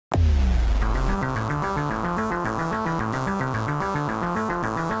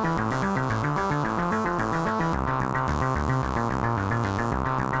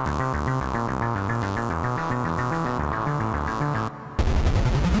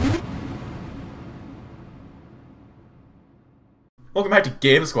Welcome back to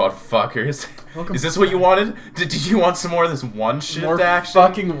Game Squad, fuckers. Welcome Is this what you wanted? Did you want some more of this OneShift more action?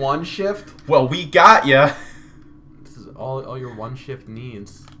 fucking OneShift? Well, we got ya. This is all your OneShift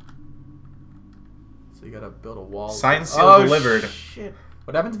needs. So you gotta build a wall. Signed, sealed, delivered. Shit.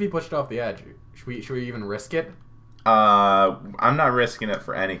 What happens if you push it off the edge? Should we even risk it? I'm not risking it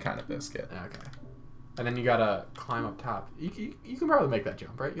for any kind of biscuit. Okay. And then you gotta climb up top. You can probably make that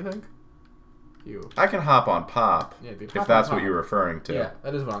jump, right? You think? I can hop on Pop, yeah, dude, if that's what you're referring to. Yeah,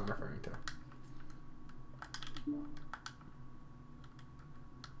 that is what I'm referring to.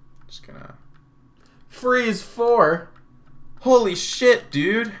 Just gonna... Freeze 4! Holy shit,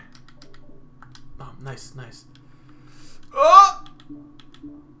 dude! Oh, nice, nice. Oh!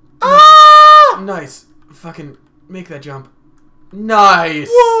 Ah! Nice. Fucking make that jump.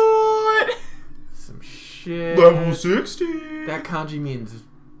 Nice! What? Some shit. Level 60! That kanji means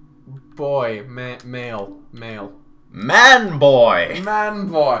boy, male. Man boy! Man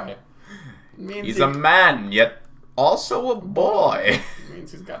boy. Means He's a man, yet also a boy.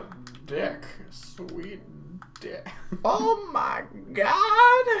 Means he's got a dick. A sweet dick. Oh my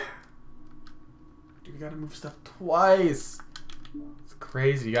god! Dude, you gotta move stuff twice. It's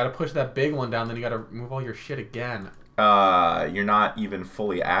crazy. You gotta push that big one down, then you gotta move all your shit again. You're not even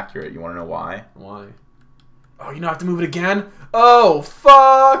fully accurate. You wanna know why? Why? Oh, you don't have to move it again? Oh,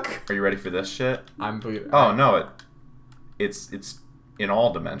 fuck! Are you ready for this shit? Oh, no, it's in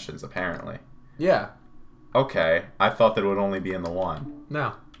all dimensions, apparently. Yeah. Okay, I thought that it would only be in the one.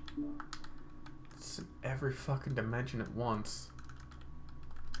 No. It's in every fucking dimension at once.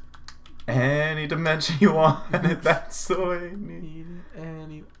 Any dimension you want, that's the way.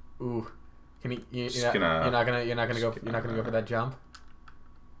 Any. Ooh. Can you? You're not gonna go for that jump.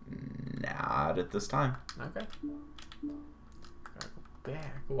 Not at this time. Okay. Gotta go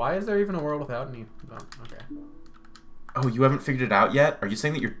back. Why is there even a world without any? Oh, okay. Oh, you haven't figured it out yet? Are you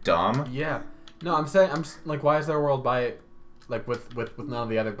saying that you're dumb? Yeah. No, I'm saying like, why is there a world with none of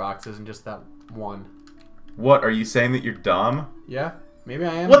the other boxes and just that one? What, are you saying that you're dumb? Yeah. Maybe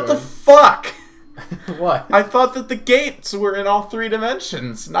I am. What the fuck? What? I thought that the gates were in all 3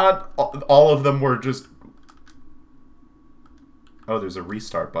 dimensions. Not all of them were just... Oh, there's a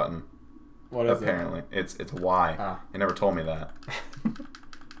restart button. What is Apparently. It's a Y. Ah. It never told me that.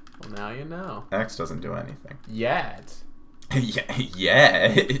 Well, now you know. X doesn't do anything. Yet.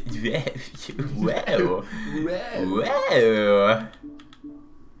 yeah. Whoa. Whoa.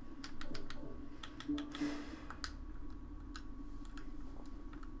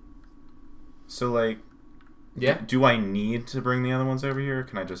 So, like, yeah. Do I need to bring the other ones over here, or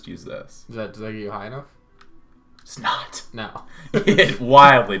can I just use this? Does that get you high enough? It's not. No. It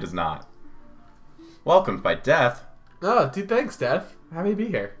wildly does not. Welcomed by Death. Oh, dude, thanks, Death. Happy to be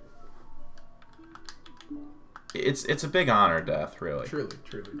here. It's a big honor, Death, really. Truly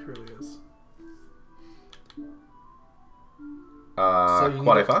is.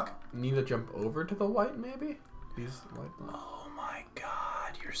 Quad I fuck? Need to jump over to the white, maybe? These white ones. Oh my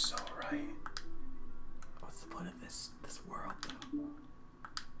god, you're so right. What's the point of this world, though?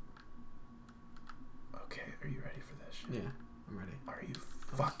 Okay, are you ready for this shit? Yeah, I'm ready. Are you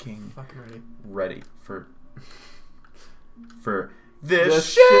fucking ready? Ready for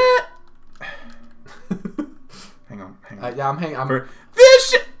this shit? Hang on. Yeah, I'm for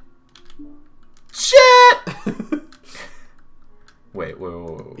this shit. Wait.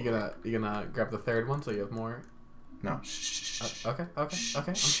 You gonna grab the third one so you have more? No. Okay.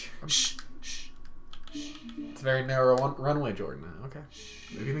 It's a very narrow runway, Jordan. Okay.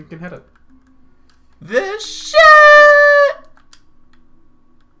 Maybe you can hit it. This shit.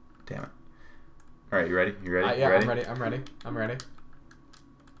 Damn it. All right, you ready? You ready? Yeah, you ready? I'm ready.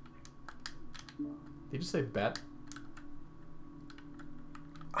 Did you just say bet?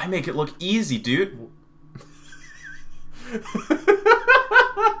 I make it look easy, dude.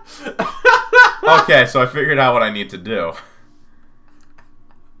 Okay, so I figured out what I need to do.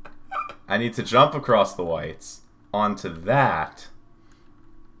 I need to jump across the whites onto that.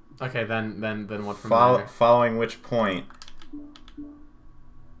 Okay, then what from there? Following which point?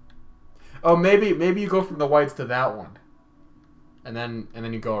 Oh, maybe you go from the whites to that one, and then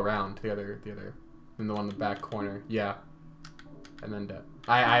you go around to the other, and the one in the back corner. Yeah, and then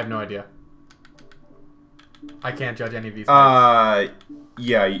I have no idea. I can't judge any of these things.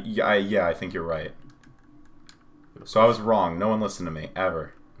 Yeah, I think you're right. So I was wrong. No one listened to me,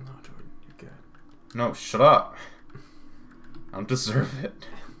 ever. No, Jordan, you're good. No, shut up. I don't deserve it.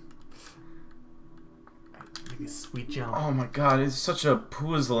 Maybe a sweet jump. Oh my god, it's such a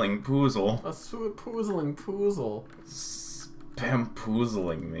poozling poozle. A sweet poozling poozle.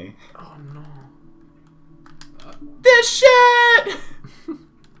 Bamboozling me. Oh no. This shit!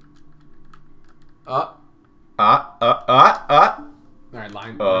 What? Alright,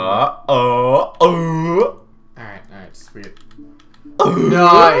 line. Alright, sweet.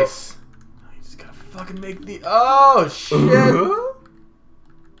 Nice! You just gotta fucking make the. Oh, shit!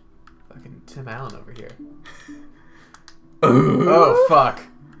 Fucking Tim Allen over here. Oh, fuck.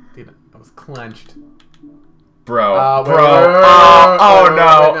 Dude, I was clenched. Bro. No. Oh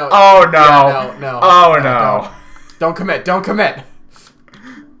no. Yeah, no. Oh no. Don't commit.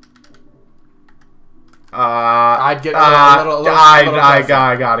 I'd get I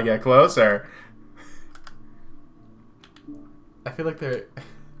gotta get closer. I feel like they're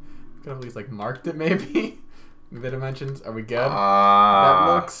could have at least like marked it maybe. The dimensions. Are we good? That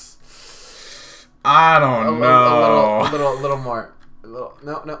looks. I don't know. A little more. A little.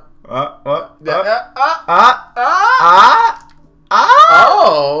 No. What?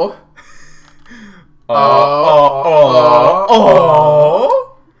 Oh!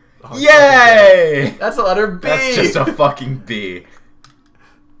 Yay! That's a letter B. That's just a fucking B.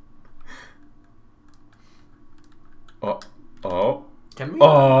 Can we?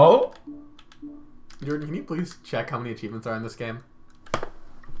 Jordan, can you please check how many achievements are in this game?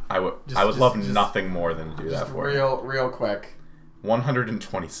 I would love nothing more than to do that for you. Real quick.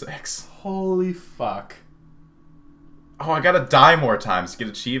 126. Holy fuck. Oh, I gotta die more times to get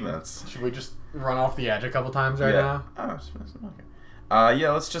achievements. Should we just run off the edge a couple times now? Oh, okay.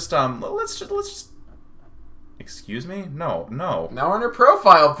 Yeah, let's just excuse me? No. Now we're on your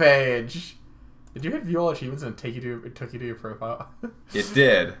profile page. Did you hit view all achievements and it took you to your profile? It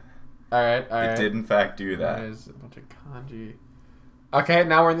did. Alright. It did in fact do that. There's a bunch of kanji. Okay,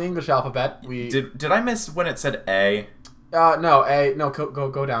 now we're in the English alphabet. Did I miss when it said A? No, A. No,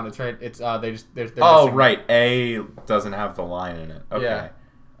 go down. It's right. It's they're oh right, A doesn't have the line in it. Okay. Yeah.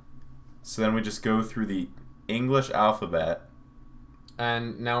 So then we just go through the English alphabet.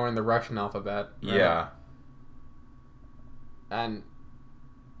 And now we're in the Russian alphabet. Right? Yeah. And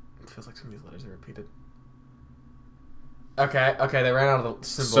it feels like some of these letters are repeated. Okay, they ran out of the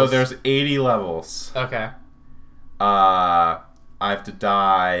symbols. So there's 80 levels. Okay. I have to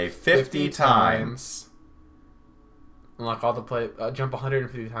die 50 times. Unlock all the jump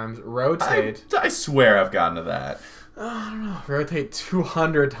 150 times. Rotate. I swear I've gotten to that. I don't know. Rotate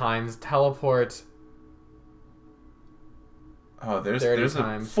 200 times. Teleport. Oh, there's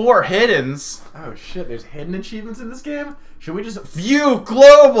 4 hiddens. Oh shit, there's hidden achievements in this game? Should we just view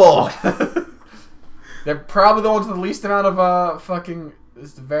global? They're probably the ones with the least amount of fucking.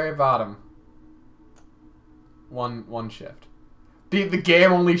 It's the very bottom. One shift. The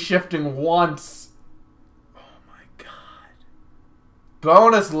game only shifting once. Oh my god.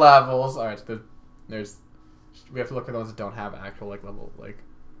 Bonus levels. All right, so there's. We have to look for those that don't have actual level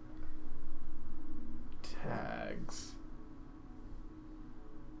tags.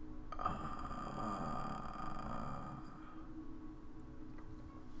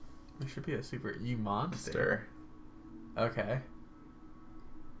 There should be a super E monster. Okay.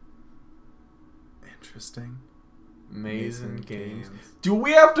 Interesting. Amazing games. Do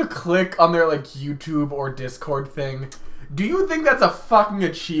we have to click on their YouTube or Discord thing? Do you think that's a fucking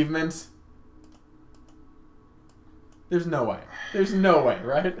achievement? There's no way. There's no way,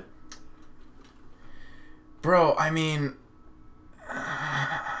 right? Bro, I mean...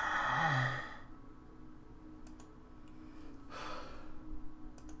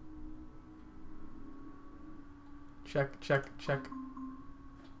 Check.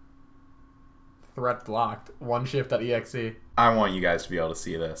 Threat blocked. OneShift.exe. I want you guys to be able to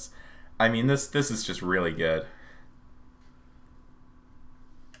see this. I mean, this is just really good.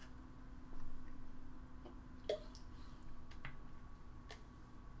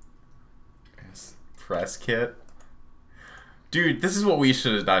 Press kit. Dude, this is what we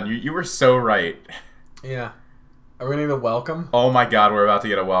should have done. You were so right. Yeah. Are we gonna get a welcome? Oh my god, we're about to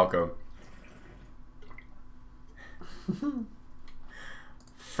get a welcome.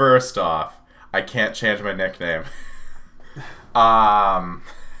 First off, I can't change my nickname. You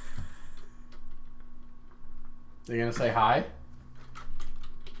gonna say hi?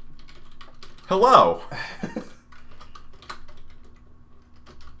 Hello.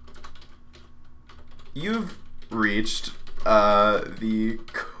 You've reached the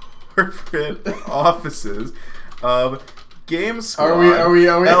corporate offices of Game Squad are we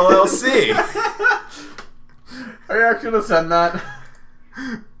LLC. Are you actually gonna send that?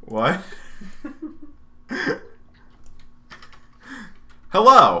 What?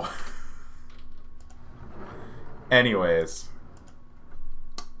 Hello. Anyways.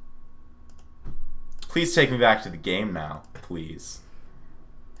 Please take me back to the game now, please.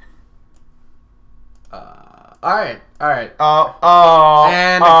 Alright, alright. Oh,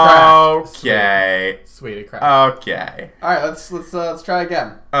 And it crashed. okay. Sweet, it crashed. Okay. Alright, let's try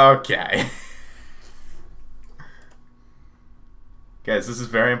again. Okay. Guys, this is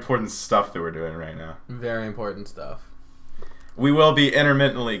very important stuff that we're doing right now. Very important stuff. We will be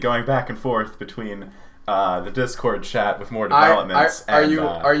intermittently going back and forth between the Discord chat with more developments. Are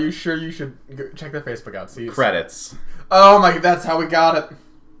you sure you should check their Facebook out? See credits. Oh my! That's how we got it.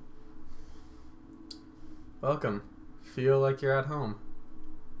 Welcome. Feel like you're at home.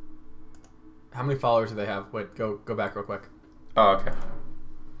 How many followers do they have? Wait, go back real quick. Oh, okay.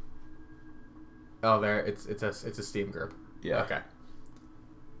 Oh, there. It's a Steam group. Yeah. Okay.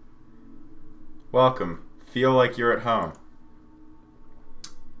 Welcome. Feel like you're at home.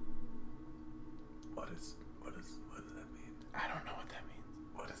 What does that mean? I don't know what that means.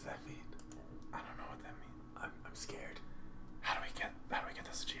 What does that mean? I don't know what that means. I'm scared. How do we get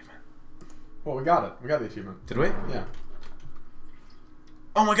this achievement? Well, we got it. We got the achievement. Did we? Yeah.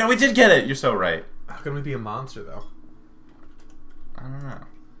 Oh my god, we did get it! You're so right. How can we be a monster though? I don't know.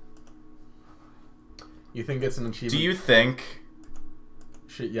 You think it's an achievement? Do you think...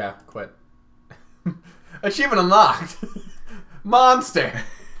 Yeah, quit. Achievement unlocked! Monster!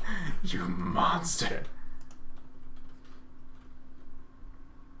 You monster.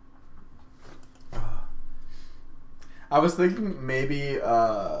 I was thinking maybe,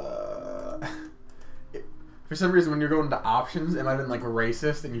 for some reason when you're going to options, it might have been like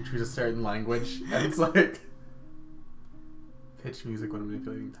racist and you choose a certain language, and it's like... Pitch music when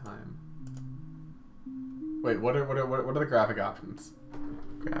manipulating time. Wait, what are the graphic options?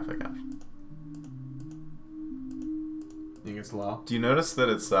 Graphic option. You think it's low? Do you notice that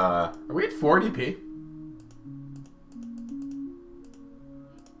it's, Are we at 480p?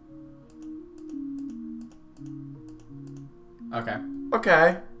 Okay.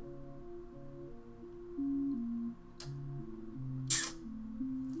 Okay.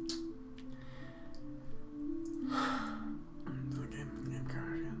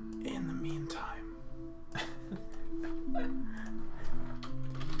 In the meantime.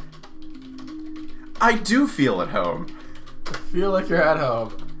 I do feel at home. I feel like you're at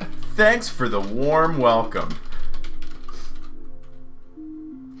home. Thanks for the warm welcome.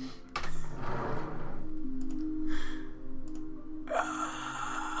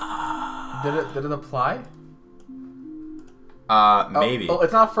 Did it apply? Maybe. Oh,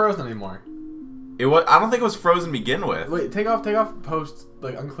 it's not frozen anymore. It was. I don't think it was frozen to begin with. Wait, take off post,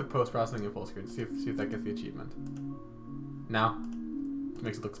 like unclick post processing in full screen. See if that gets the achievement. Now,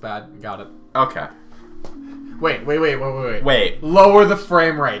 makes it looks bad. Got it. Okay. Wait. Wait. Lower the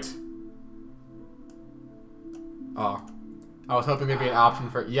frame rate. Oh, I was hoping there'd be an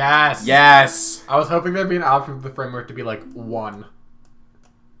option for yes. Yes. I was hoping there'd be an option for the frame rate to be like 1.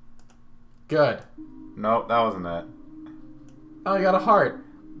 Good. Nope, that wasn't it. Oh, I got a heart.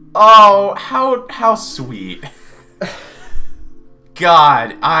 Oh, how sweet.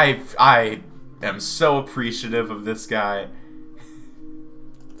 God, I am so appreciative of this guy.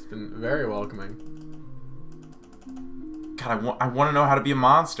 It's been very welcoming. God, I want to know how to be a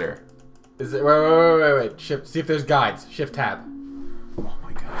monster. Is it wait. Shift. See if there's guides. Shift tab. Oh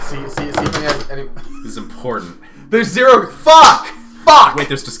my god. See if he has any. This is important. There's 0. Fuck. Wait,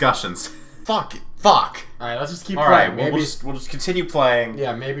 there's discussions. Fuck. All Right, let's just keep right, playing. we'll just continue playing.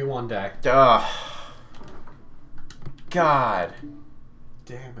 Yeah, maybe one day. God. Damn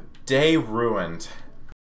it. Day ruined.